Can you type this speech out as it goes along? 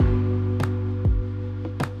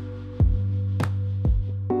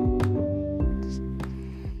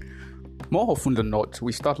More often than not,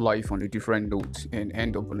 we start life on a different note and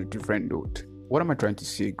end up on a different note. What am I trying to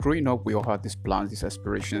say? Growing up, we all had these plans, these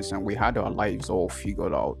aspirations, and we had our lives all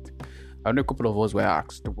figured out. I know a couple of us were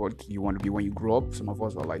asked, "What do you want to be when you grow up?" Some of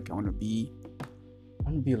us were like, I want to be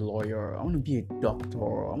a lawyer. I want to be a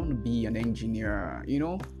doctor. I want to be an engineer."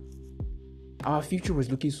 Our future was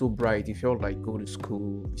looking so bright. It felt like go to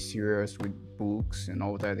school, be serious with books and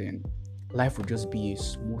all that, and life would just be a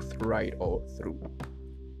smooth ride all through.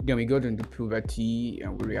 Then we got into puberty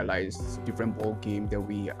and we realized it's a different ball game. Then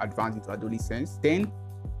we advanced into adolescence. Then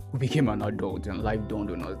we became an adult and life dawned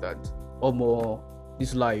on us that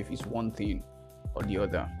this life is one thing or the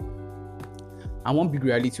other. And one big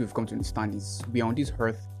reality we've come to understand is we are on this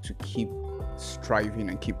earth to keep striving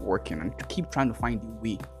and keep working and to keep trying to find a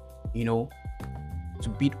way, to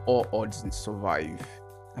beat all odds and survive.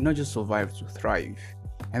 And not just survive, to thrive.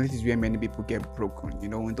 And this is where many people get broken,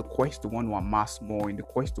 in the quest to want to amass more, in the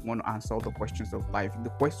quest to want to answer all the questions of life, in the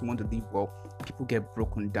quest to want to live well, people get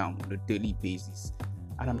broken down on a daily basis.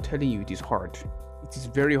 And I'm telling you, it is hard. It is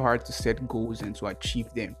very hard to set goals and to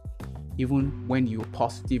achieve them, even when you're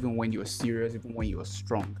positive, even when you're serious, even when you're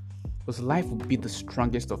strong. Because life will beat the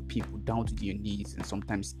strongest of people down to their knees and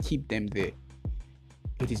sometimes keep them there.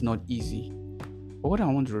 It is not easy. But what I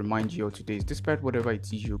want to remind you of today is, despite whatever it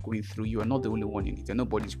is you're going through, you are not the only one in it, and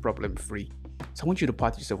nobody's problem free. So I want you to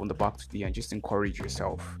pat yourself on the back today and just encourage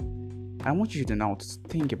yourself. And I want you to now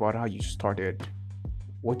think about how you started,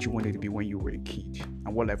 what you wanted to be when you were a kid,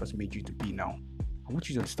 and what life has made you to be now. I want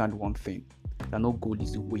you to understand one thing, that no goal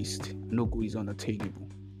is a waste, and no goal is unattainable.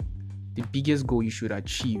 The biggest goal you should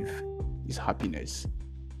achieve is happiness.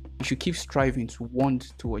 You should keep striving to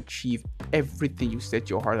want to achieve everything you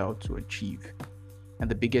set your heart out to achieve. And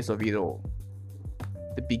the biggest of it all,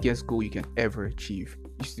 the biggest goal you can ever achieve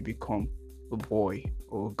is to become a boy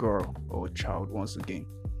or a girl or a child once again.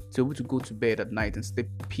 To be able to go to bed at night and sleep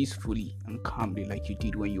peacefully and calmly like you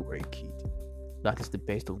did when you were a kid. That is the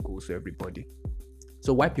best of goals for everybody.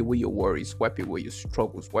 So wipe away your worries, wipe away your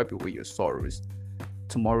struggles, wipe away your sorrows.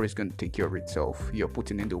 Tomorrow is going to take care of itself. You're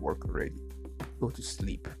putting in the work already. Go to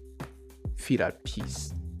sleep. Feel at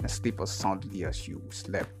peace and sleep as soundly as you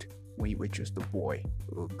slept when you were just a boy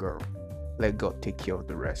or a girl. Let God take care of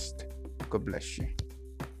the rest. God bless you.